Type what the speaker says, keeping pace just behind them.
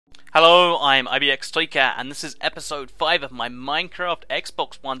Hello, I'm IBX Toycat, and this is episode 5 of my Minecraft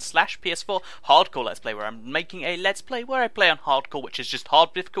Xbox One / PS4 hardcore Let's Play, where I'm making a Let's Play where I play on hardcore, which is just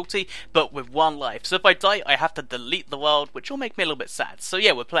hard difficulty, but with one life. So if I die, I have to delete the world, which will make me a little bit sad. So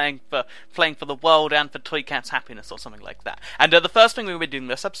yeah, we're playing for the world and for Toycat's happiness, or something like that. And the first thing we're going to be doing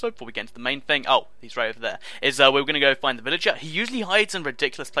this episode, before we get into the main thing, oh, he's right over there, is we're going to go find the villager. He usually hides in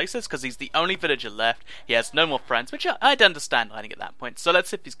ridiculous places, because he's the only villager left. He has no more friends, which I'd understand hiding at that point. So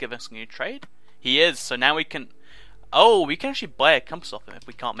let's see if he's giving us a new trade. He is, so now we can... Oh, we can actually buy a compass off him if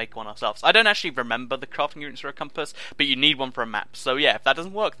we can't make one ourselves. I don't actually remember the crafting units for a compass, but you need one for a map. So yeah, if that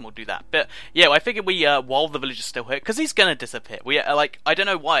doesn't work, then we'll do that. But yeah, I figured we, while the villager's still here, because he's gonna disappear. We, I don't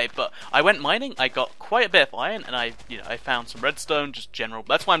know why, but I went mining, I got quite a bit of iron, and I found some redstone, just general.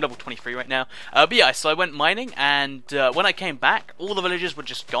 That's why I'm level 23 right now. But yeah, so I went mining, and when I came back, all the villagers were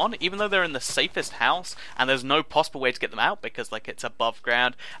just gone, even though they're in the safest house, and there's no possible way to get them out, because, like, it's above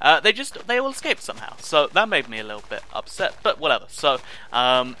ground. They all escaped somehow. So that made me a little bit upset, but whatever. So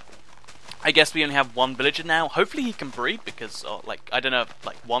I guess we only have one villager now. Hopefully he can breed, because I don't know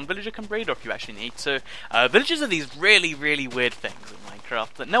if one villager can breed or if you actually need to. Villagers are these really weird things in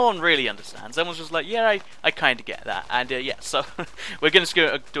Minecraft that no one really understands. Everyone's just like, yeah, I kind of get that. And yeah, so we're going to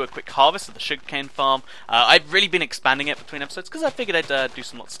go do a quick harvest of the sugarcane farm. I've really been expanding it between episodes because I figured I'd do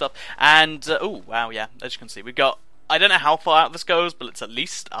some lot of stuff. And oh wow, yeah, as you can see, we've got, I don't know how far out this goes, but it's at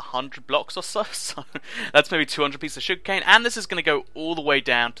least 100 blocks or so, so that's maybe 200 pieces of sugarcane, and this is going to go all the way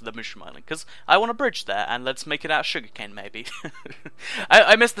down to the Mushroom Island, because I want a bridge there, and let's make it out of sugarcane, maybe.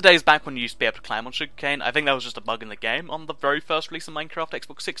 I miss the days back when you used to be able to climb on sugarcane. I think that was just a bug in the game on the very first release of Minecraft,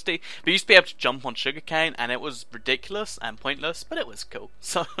 Xbox 60, but you used to be able to jump on sugarcane, and it was ridiculous and pointless, but it was cool.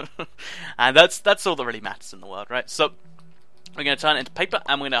 So, and that's all that really matters in the world, right? So we're going to turn it into paper,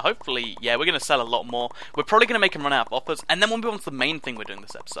 and we're going to hopefully, yeah, we're going to sell a lot more. We're probably going to make him run out of offers, and then we'll move on to the main thing we're doing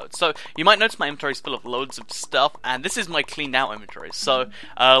this episode. So, you might notice my inventory is full of loads of stuff, and this is my cleaned out inventory. So,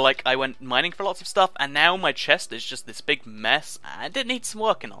 I went mining for lots of stuff, and now my chest is just this big mess, and it needs some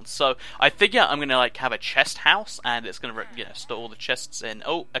working on. So, I figure I'm going to, have a chest house, and it's going to, store all the chests in.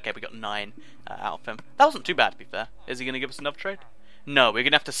 Oh, okay, we got 9 out of him. That wasn't too bad, to be fair. Is he going to give us another trade? No, we're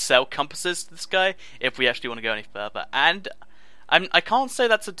going to have to sell compasses to this guy if we actually want to go any further, and I can't say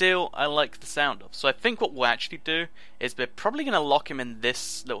that's a deal I like the sound of. So I think what we'll actually do is we're probably going to lock him in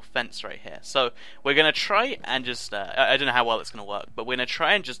this little fence right here. So we're going to try and just, I don't know how well it's going to work, but we're going to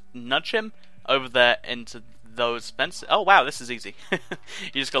try and just nudge him over there into those fences. Oh wow, this is easy. You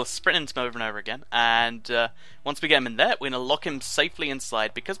just got to sprint into him over and over again. And once we get him in there, we're going to lock him safely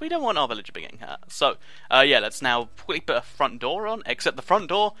inside, because we don't want our villager being hurt. So yeah, let's now quickly put a front door on, except the front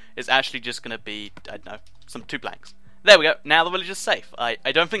door is actually just going to be, I don't know, some 2 planks. There we go, now the village is safe. I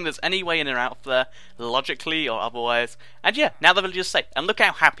don't think there's any way in or out of there, logically or otherwise. And yeah, now the village is safe. And look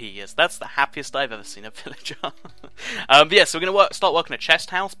how happy he is. That's the happiest I've ever seen a villager. Yeah, so we're going to start working a chest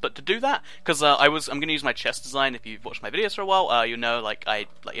house, but to do that, because I'm going to use my chest design. If you've watched my videos for a while, you know,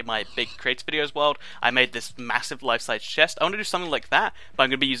 in my big creative videos world, I made this massive life-size chest. I want to do something like that, but I'm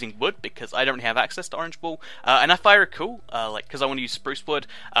going to be using wood, because I don't really have access to orange wool. And if I recall, because I want to use spruce wood,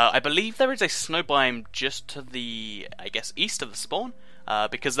 I believe there is a snow biome just to the, I guess, east of the spawn,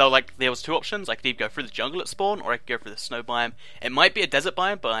 because there was 2 options. I could either go through the jungle at spawn, or I could go through the snow biome. It might be a desert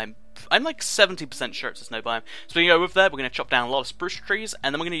biome, but I'm like 70% sure it's a snow biome. So we can go over there, we're going to chop down a lot of spruce trees,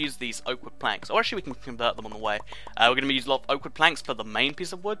 and then we're going to use these oak wood planks. Or actually we can convert them on the way. We're going to use a lot of oak wood planks for the main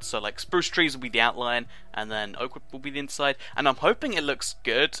piece of wood, so spruce trees will be the outline, and then oak wood will be the inside. And I'm hoping it looks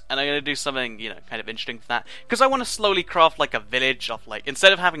good, and I'm going to do something, kind of interesting for that. Because I want to slowly craft a village of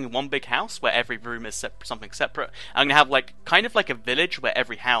instead of having one big house where every room is something separate, I'm going to have kind of a village where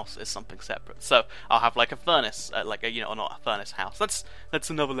every house is something separate. So I'll have a furnace, not a furnace house. That's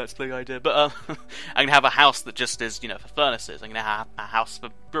another Let's Play idea, but I'm gonna have a house that just is, for furnaces. I'm gonna have a house for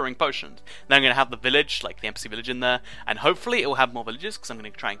brewing potions. Then I'm gonna have the village, the NPC village in there, and hopefully it will have more villages, because I'm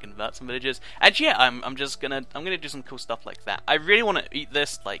gonna try and convert some villages. And yeah, I'm gonna do some cool stuff like that. I really want to eat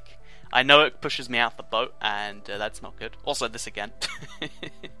this. I know it pushes me out the boat, and that's not good. Also, this again.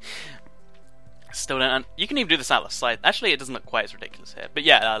 Still don't. You can even do this out the side. Actually, it doesn't look quite as ridiculous here. But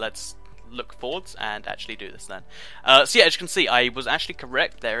yeah, let's look forwards and actually do this then. So yeah, as you can see, I was actually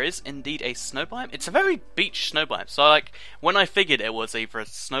correct. There is indeed a snow biome. It's a very beach snow biome. So when I figured it was either a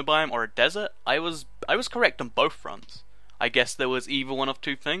snow biome or a desert, I was correct on both fronts. I guess there was either one of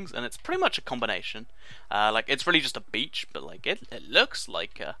 2 things, and it's pretty much a combination. It's really just a beach, but it looks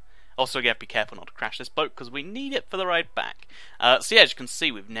like Also, you have to be careful not to crash this boat because we need it for the ride back. So yeah, as you can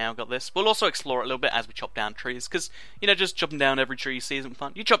see, we've now got this. We'll also explore it a little bit as we chop down trees because, you know, just chopping down every tree you see isn't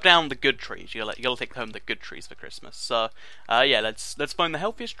fun. You chop down the good trees. You gotta take home the good trees for Christmas. So yeah, let's find the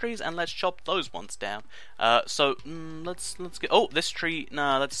healthiest trees and let's chop those ones down. Let's get. Oh, this tree.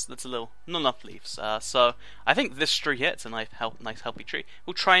 No, that's a little not enough leaves. So I think this tree here, it's a nice healthy tree.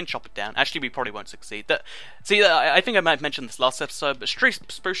 We'll try and chop it down. Actually, we probably won't succeed. I think I might have mentioned this last episode, but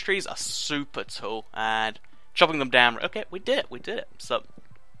spruce trees are super tall, and chopping them down. Okay, we did it. So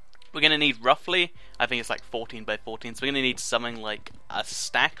we're gonna need roughly, I think it's like 14 by 14. So we're gonna need something like a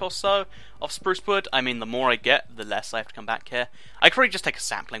stack or so of spruce wood. I mean, the more I get, the less I have to come back here. I could probably just take a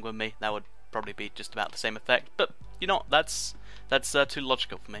sapling with me. That would probably be just about the same effect. But you know, that's too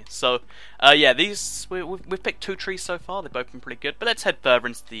logical for me. So yeah, we've picked 2 trees so far. They've both been pretty good. But let's head further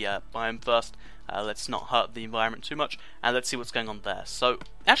into the biome first. Let's not hurt the environment too much, and let's see what's going on there. So,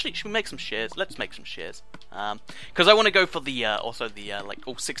 actually, should we make some shears? Let's make some shears. Because I want to go for the, also the, like,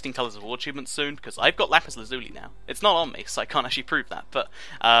 all 16 Colors of War achievements soon, because I've got Lapis Lazuli now. It's not on me, so I can't actually prove that, but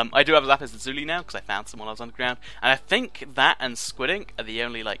I do have Lapis Lazuli now, because I found some while I was underground, and I think that and Squid Ink are the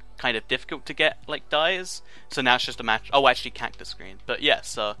only, like, kind of difficult to get, like, dyes. So now it's just a match. Oh, actually, Cactus Green. But yeah,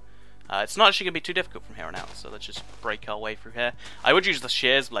 so it's not actually going to be too difficult from here on out, so let's just break our way through here. I would use the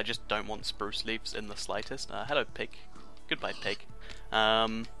shears, but I just don't want spruce leaves in the slightest. Hello, pig. Goodbye, pig.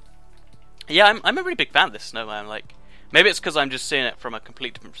 Yeah, I'm a really big fan of this snowman. Like, maybe it's because I'm just seeing it from a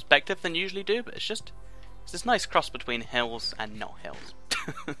completely different perspective than you usually do, but it's this nice cross between hills and not hills.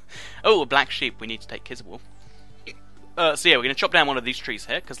 Oh, a black sheep. We need to take his wool. So yeah, we're going to chop down one of these trees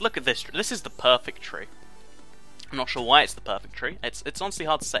here, because look at this tree. This is the perfect tree. I'm not sure why it's the perfect tree. It's honestly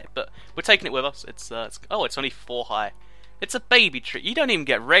hard to say, but we're taking it with us. It's only 4 high. It's a baby tree. You don't even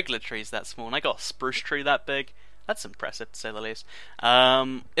get regular trees that small, and I got a spruce tree that big. That's impressive, to say the least. It's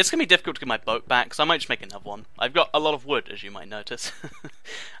going to be difficult to get my boat back, so I might just make another one. I've got a lot of wood, as you might notice.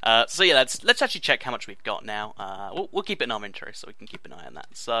 So yeah, let's actually check how much we've got now. We'll keep it in our inventory, so we can keep an eye on that.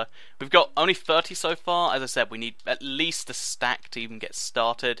 So we've got only 30 so far. As I said, we need at least a stack to even get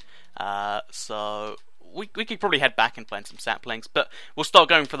started. So we could probably head back and find some saplings, but we'll start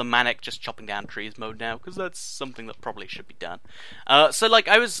going for the manic, just chopping down trees mode now, because that's something that probably should be done. So like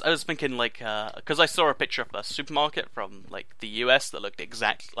I was thinking, like, because I saw a picture of a supermarket from like the US that looked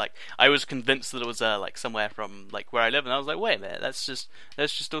exact, like I was convinced that it was like somewhere from like where I live, and I was like, wait a minute, that's just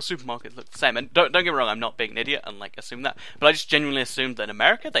all supermarkets look the same. And don't get me wrong, I'm not being an idiot and like assume that, but I just genuinely assumed that in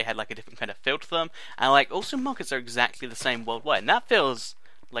America they had like a different kind of feel to them, and like all supermarkets are exactly the same worldwide, and that feels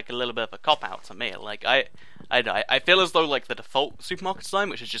like a little bit of a cop-out to me. Like, I feel as though, like, the default supermarket design,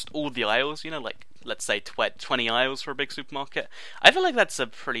 which is just all the aisles, you know, like, let's say 20 aisles for a big supermarket, I feel like that's a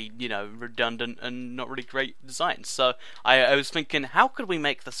pretty, you know, redundant and not really great design. So, I was thinking, how could we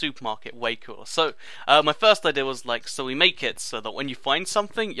make the supermarket way cooler? So, my first idea was, like, so we make it so that when you find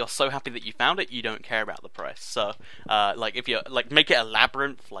something, you're so happy that you found it, you don't care about the price. So, like, if you, like, make it a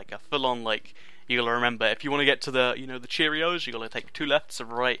labyrinth, like, a full-on, like, you gotta remember, if you want to get to the, you know, the Cheerios, you gotta take 2 lefts, a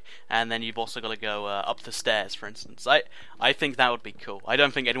right, and then you've also gotta go up the stairs, for instance. I think that would be cool. I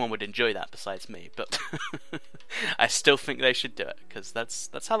don't think anyone would enjoy that besides me, but I still think they should do it, because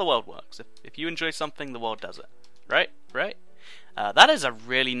that's how the world works. If you enjoy something, the world does it. Right? That is a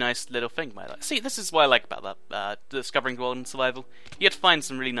really nice little thing, by the way. See, this is what I like about that, discovering the world in survival. You get to find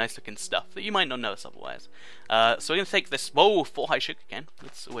some really nice looking stuff that you might not notice otherwise. So we're gonna take this, whoa, 4 high sugarcane.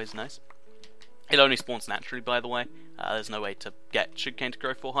 That's always nice. It only spawns naturally, by the way. There's no way to get sugarcane to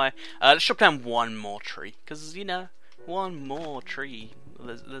grow 4 high. Let's chop down one more tree, because, you know, one more tree.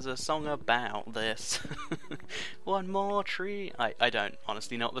 There's a song about this. One more tree. I don't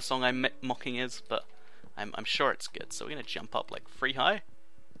honestly know what the song I'm mocking is, but I'm sure it's good. So we're going to jump up like 3 high.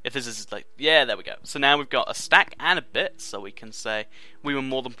 If this is like, yeah, there we go. So now we've got a stack and a bit, so we can say we were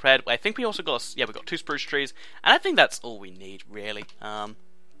more than prepared. I think we also got, we got 2 spruce trees, and I think that's all we need, really.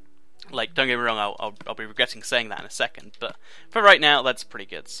 Like, don't get me wrong, I'll be regretting saying that in a second, but for right now, that's pretty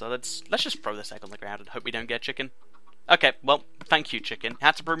good. So let's just throw this egg on the ground and hope we don't get chicken. Okay, well, thank you, chicken.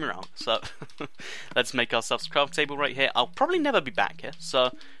 Had to prove me wrong. So let's make ourselves a craft table right here. I'll probably never be back here.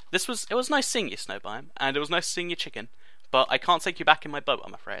 So it was nice seeing you, Snow Biome, and it was nice seeing you, chicken. But I can't take you back in my boat,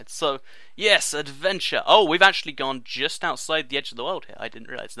 I'm afraid. So yes, adventure. Oh, we've actually gone just outside the edge of the world here. I didn't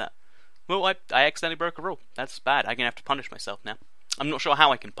realize that. Well, I accidentally broke a rule. That's bad. I'm gonna have to punish myself now. I'm not sure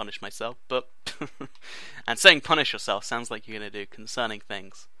how I can punish myself, but... and saying punish yourself sounds like you're going to do concerning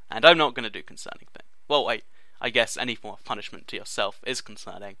things. And I'm not going to do concerning things. Well, wait. I guess any form of punishment to yourself is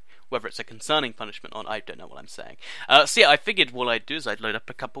concerning. Whether it's a concerning punishment or not, I don't know what I'm saying. So yeah, I figured what I'd do is I'd load up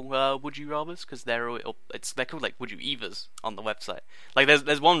a couple Would You Rathers, because they're called like Would You Evers on the website. Like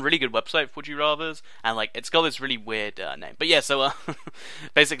there's one really good website for Would You Rathers, and like it's got this really weird name. But yeah, so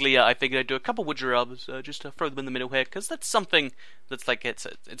basically I figured I'd do a couple Would You Rathers just to throw them in the middle here, because that's something that's like it's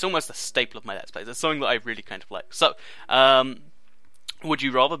almost a staple of my Let's Plays. It's something that I really kind of like. So would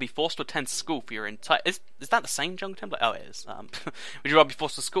you rather be forced to attend school for your entire... Is that the same junk template? Oh, it is. Would you rather be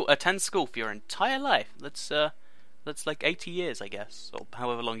forced to attend school for your entire life? That's like 80 years, I guess. Or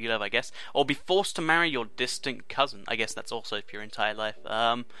however long you live, I guess. Or be forced to marry your distant cousin. I guess that's also for your entire life.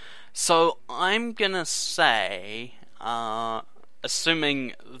 So, I'm gonna say...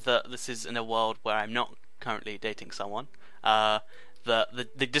 assuming that this is in a world where I'm not currently dating someone...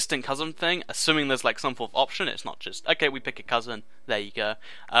 The distant cousin thing, assuming there's like some form of option, it's not just okay, we pick a cousin, there you go.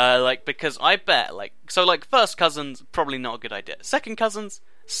 Like, because I bet first cousins probably not a good idea. Second cousins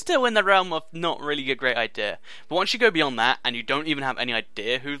still in the realm of not really a great idea. But once you go beyond that and you don't even have any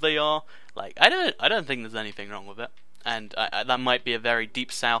idea who they are, like I don't think there's anything wrong with it. And that might be a very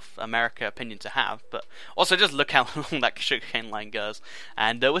deep South America opinion to have, but also just look how long that sugarcane line goes,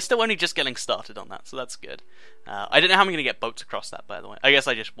 and we're still only just getting started on that, so that's good. I don't know how I'm going to get boats across that, by the way. I guess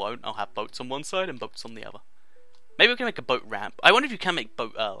I just won't. I'll have boats on one side and boats on the other. Maybe we can make a boat ramp. I wonder if you can make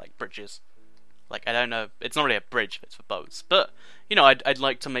boat like bridges. Like, I don't know. It's not really a bridge if it's for boats, but you know, I'd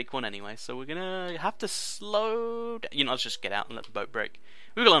like to make one anyway. So we're gonna have to slow down. You know, let's just get out and let the boat break.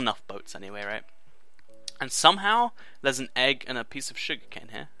 We've got enough boats anyway, right? And somehow there's an egg and a piece of sugarcane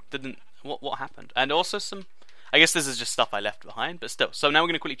here. What happened? And also some... I guess this is just stuff I left behind, but still. So now we're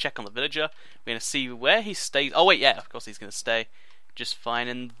going to quickly check on the villager. We're going to see where he stays. Oh wait, yeah, of course he's going to stay just fine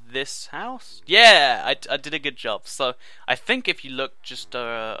in this house. Yeah, I did a good job. So I think if you look just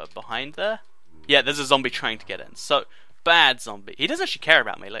behind there, yeah, there's a zombie trying to get in. So bad zombie. He doesn't actually care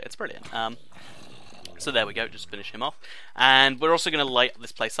about me. Like, it's brilliant. So there we go, just finish him off. And we're also going to light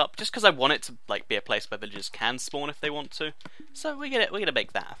this place up, just because I want it to like be a place where villagers can spawn if they want to. So we're gonna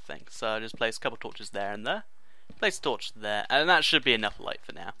make that a thing. So just place a couple torches there and there. Place a torch there, and that should be enough light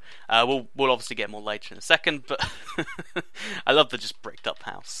for now. We'll obviously get more later in a second, but I love the just bricked up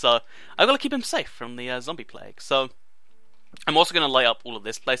house. So I've got to keep him safe from the zombie plague. So I'm also going to light up all of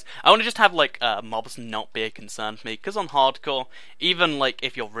this place. I want to just have like mobs not be a concern for me, because on hardcore, even like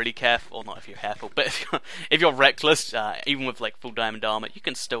if you're really careful, or not if you're careful, but if you're reckless, even with like full diamond armor, you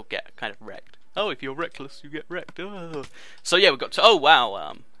can still get kind of wrecked. Oh, if you're reckless, you get wrecked. Oh. So yeah, we've got to... Oh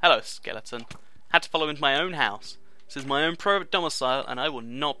wow, hello skeleton. Had to follow into my own house. This is my own private domicile, and I will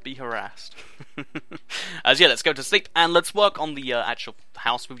not be harassed. As yeah, let's go to sleep, and let's work on the actual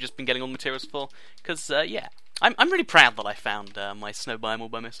house we've just been getting all the materials for, because yeah. I'm really proud that I found my snow biome all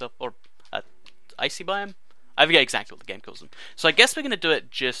by myself, or icy biome? I forget exactly what the game calls them. So I guess we're going to do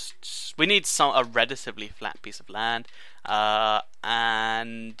it just... We need a relatively flat piece of land,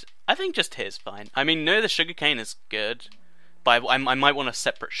 and I think just here's fine. I mean, no, the sugarcane is good, but I might want a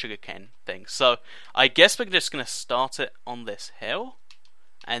separate sugarcane thing. So I guess we're just going to start it on this hill,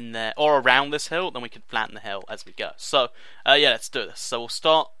 and or around this hill, then we can flatten the hill as we go. So yeah, let's do this. So we'll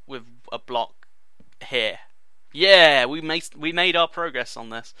start with a block here. Yeah, we made our progress on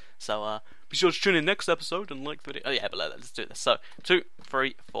this. So be sure to tune in next episode and like the video. Oh yeah, but let's do this. So 2,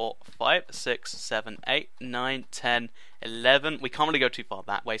 3, 4, 5, 6, 7, 8, 9, 10, 11. We can't really go too far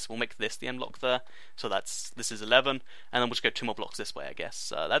that way, so we'll make this the end block there. So this is 11, and then we'll just go 2 more blocks this way, I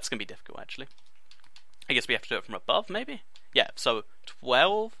guess. That's gonna be difficult actually. I guess we have to do it from above, maybe. Yeah. So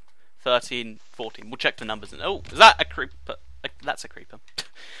 12, 13, 14. We'll check the numbers. And oh, is that a creeper? That's a creeper.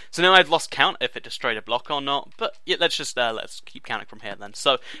 So now I've lost count if it destroyed a block or not, but yeah, let's keep counting from here then.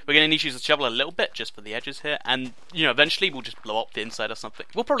 So we're going to need to use the shovel a little bit just for the edges here, and you know, eventually we'll just blow up the inside or something.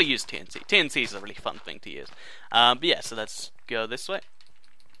 We'll probably use TNT. TNT is a really fun thing to use. But yeah, so let's go this way,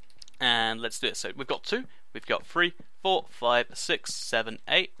 and let's do it. So we've got 2, we've got 3, 4, 5, 6, 7,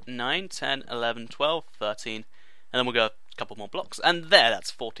 8, 9, 10, 11, 12, 13, and then we'll go couple more blocks, and that's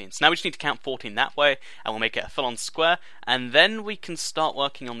 14. So now we just need to count 14 that way, and we'll make it a full-on square, and then we can start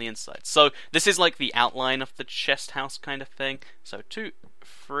working on the inside. So this is like the outline of the chest house kind of thing. So 2,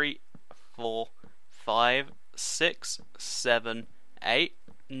 3, 4, 5, 6, 7, 8,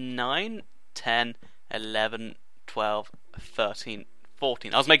 9, 10, 11, 12, 13,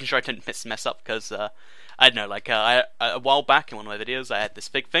 14. I was making sure I didn't mess up, because I don't know, like a while back in one of my videos I had this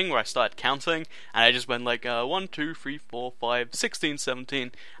big thing where I started counting, and I just went like 1, 2, 3, 4, 5, 16,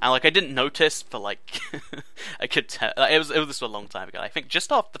 17, and like I didn't notice for like I could tell it was this was a long time ago. I think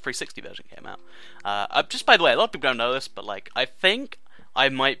just after the 360 version came out. Just by the way, a lot of people don't know this, but like I think I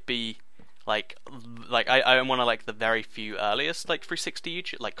might be I'm one of like the very few earliest like 360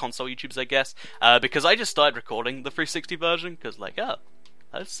 YouTube, like console YouTubers, I guess, because I just started recording the 360 version because like, oh,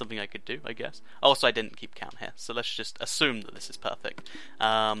 that's something I could do, I guess. Also, I didn't keep count here, so let's just assume that this is perfect.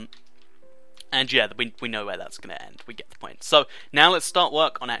 And yeah, we know where that's going to end. We get the point. So now let's start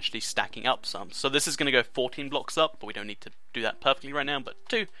work on actually stacking up some. So this is going to go 14 blocks up, but we don't need to do that perfectly right now. But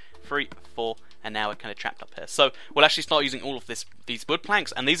 2, 3, 4, and now we're kind of trapped up here. So we'll actually start using all of these wood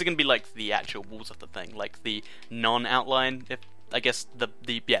planks, and these are going to be like the actual walls of the thing, like the non-outline, if I guess the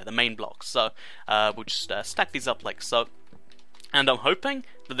main blocks. So we'll just stack these up like so. And I'm hoping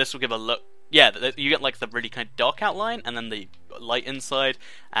that this will give a look. Yeah, you get like the really kind of dark outline, and then the light inside,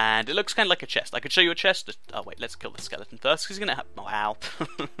 and it looks kind of like a chest. I could show you a chest. Oh wait, let's kill the skeleton first, because he's gonna wow,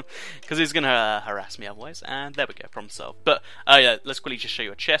 because he's gonna harass me otherwise. And there we go, problem solved. But yeah, let's quickly just show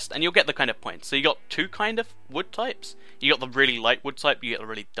you a chest, and you'll get the kind of point. So you got two kind of wood types. You got the really light wood type. You get the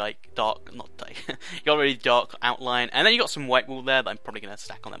really dark, not dark. You got a really dark outline, and then you got some white wool there that I'm probably gonna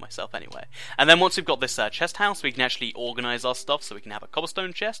stack on there myself anyway. And then once we've got this chest house, we can actually organize our stuff. So we can have a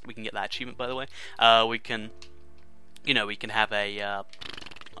cobblestone chest. We can get that achievement, by the way. We can. We can have a,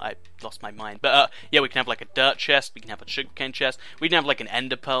 I lost my mind, but yeah, we can have like a dirt chest, we can have a sugarcane chest, we can have like an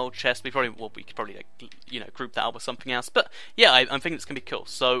ender pearl chest, we could probably like, group that up with something else, but yeah, I'm thinking it's going to be cool.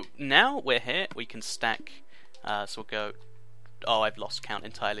 So now we're here, we can stack, so we'll go, oh, I've lost count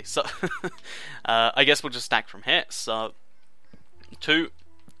entirely, so, I guess we'll just stack from here, so, 2,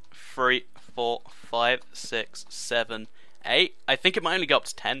 3, 4, 5, 6, 7, 8, I think it might only go up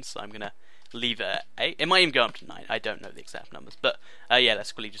to 10, so I'm going to leave it at 8. It might even go up to 9. I don't know the exact numbers, but yeah,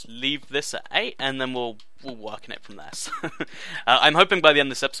 let's quickly just leave this at 8, and then we'll work on it from there. So, I'm hoping by the end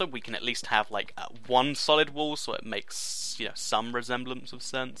of this episode we can at least have like one solid wall, so it makes some resemblance of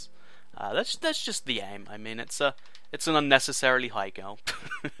sense. That's just the aim. I mean, it's an unnecessarily high goal.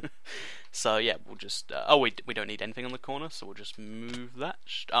 So yeah, we'll just we don't need anything on the corner, so we'll just move that.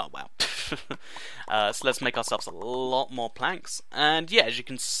 Oh wow. So let's make ourselves a lot more planks, and yeah, as you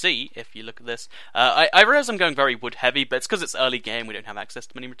can see, if you look at this, I realize I'm going very wood heavy, but it's because it's early game, we don't have access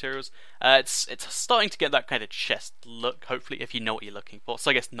to many materials. It's starting to get that kind of chest look, hopefully, if you know what you're looking for,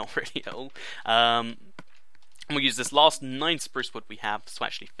 so I guess not really at all. And we'll use this last 9 spruce wood we have to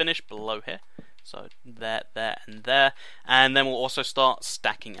actually finish below here. So there, and there, and then we'll also start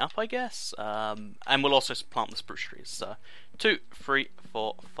stacking up, I guess, and we'll also plant the spruce trees. So 2, 3,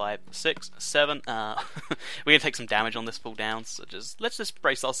 4, 5, 6, 7. We're gonna take some damage on this fall down, so let's just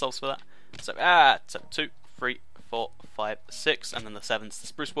brace ourselves for that. So 2, 3, 4, 5, 6, and then the 7's the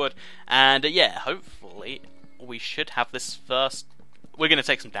spruce wood, and yeah, hopefully we should have this first. We're going to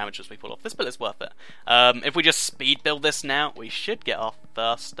take some damage as we pull off this, but it's worth it. If we just speed build this now, we should get our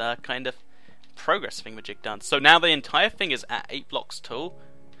first kind of progress thingamajig done. So now the entire thing is at 8 blocks tall.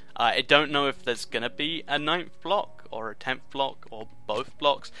 I don't know if there's going to be a 9th block or a 10th block or both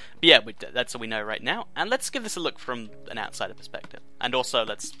blocks. But yeah, that's all we know right now. And let's give this a look from an outsider perspective. And also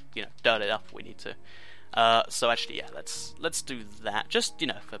let's, dirt it up if we need to. So actually, yeah, let's do that. Just,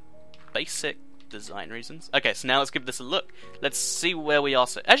 for basic design reasons. Okay, so now let's give this a look. Let's see where we are.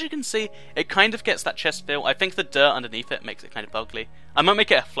 So as you can see, it kind of gets that chest feel. I think the dirt underneath it makes it kind of ugly. I might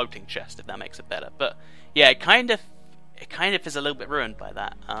make it a floating chest if that makes it better. But yeah, it kind of is a little bit ruined by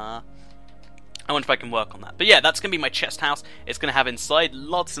that. I wonder if I can work on that. But yeah, that's gonna be my chest house. It's gonna have inside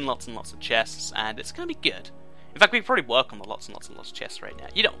lots and lots and lots of chests, and it's gonna be good. In fact, we could probably work on the lots and lots and lots of chests right now.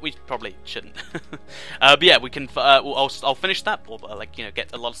 We probably shouldn't. But yeah, we can. I'll finish that, or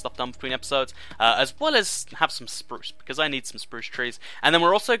get a lot of stuff done between episodes, as well as have some spruce, because I need some spruce trees. And then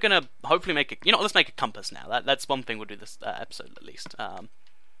we're also gonna hopefully make a. Let's make a compass now. That's one thing we'll do this episode at least. So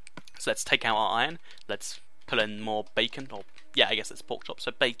let's take out our iron. Let's put in more bacon, or yeah, I guess it's pork chops,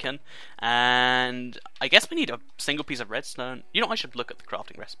 so bacon, and I guess we need a single piece of redstone. I should look at the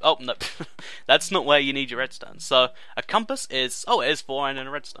crafting recipe. Oh no, that's not where you need your redstone. So a compass is, it is 4 iron and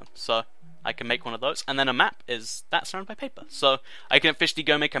a redstone, so I can make one of those, and then a map is that surrounded by paper, so I can officially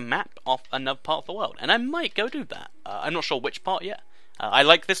go make a map of another part of the world, and I might go do that. I'm not sure which part yet. I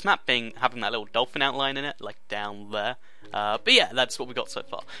like this map having that little dolphin outline in it, like down there. But yeah, that's what we got so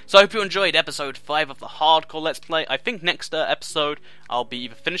far. So I hope you enjoyed episode 5 of the Hardcore Let's Play. I think next episode I'll be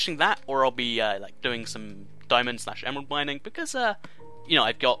either finishing that, or I'll be doing some diamond/emerald mining, because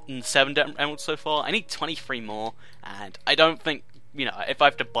I've gotten 7 emeralds so far. I need 23 more, and I don't think if I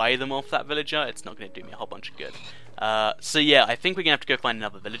have to buy them off that villager, it's not going to do me a whole bunch of good. So yeah, I think we're going to have to go find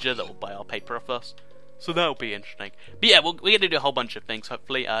another villager that will buy our paper off us. So that'll be interesting. But yeah, we're going to do a whole bunch of things,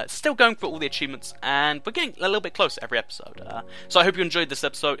 hopefully. Still going for all the achievements, and we're getting a little bit closer every episode. So I hope you enjoyed this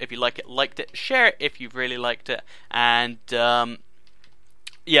episode. If you liked it, share it if you really liked it. And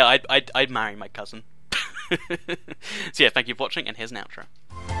yeah, Yeah, I'd marry my cousin. So yeah, thank you for watching, and here's an outro.